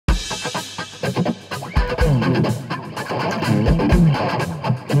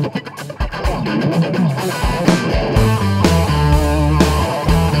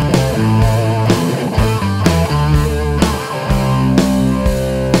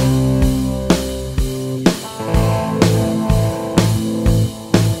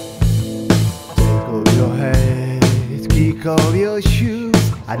Kick off your shoes,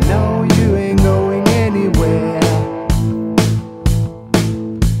 I know you ain't going anywhere.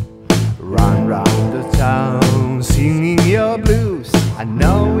 Run round the town singing your blues, I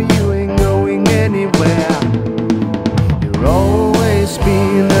know you ain't going anywhere. You've always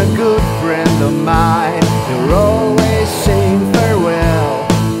been a good friend of mine, you're always saying farewell.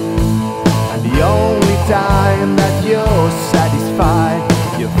 And the only time that you're satisfied,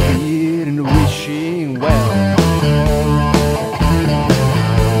 you're feeling wishing well.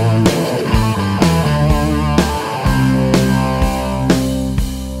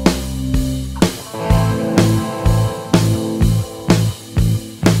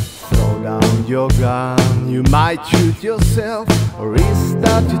 Your gun, you might shoot yourself, or is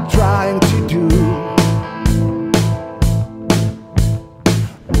that you're trying to do?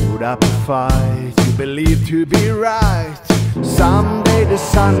 Put up a fight you believe to be right, someday the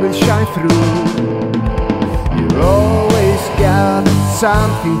sun will shine through. You've always got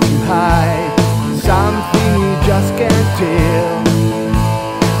something to hide, something you just can't tell.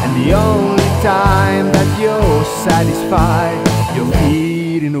 And the only time that you're satisfied, you're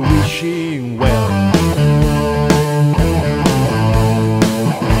feeling wishing well.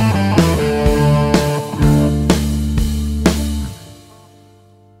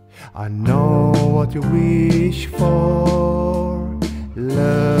 I know what you wish for,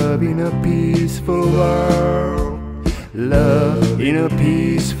 love in a peaceful world, love in a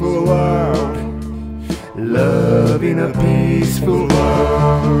peaceful world, love in a peaceful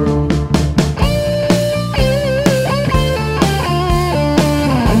world.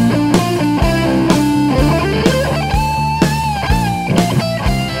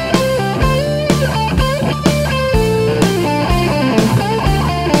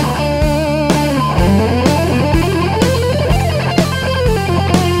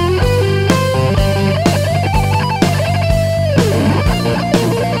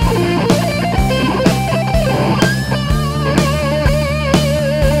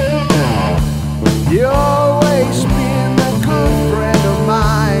 You've always been a good friend of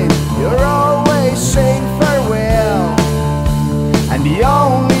mine, you're always saying farewell. And the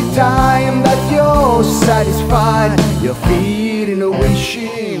only time that you're satisfied, you're feeling a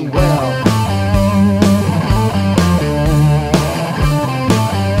wishing well.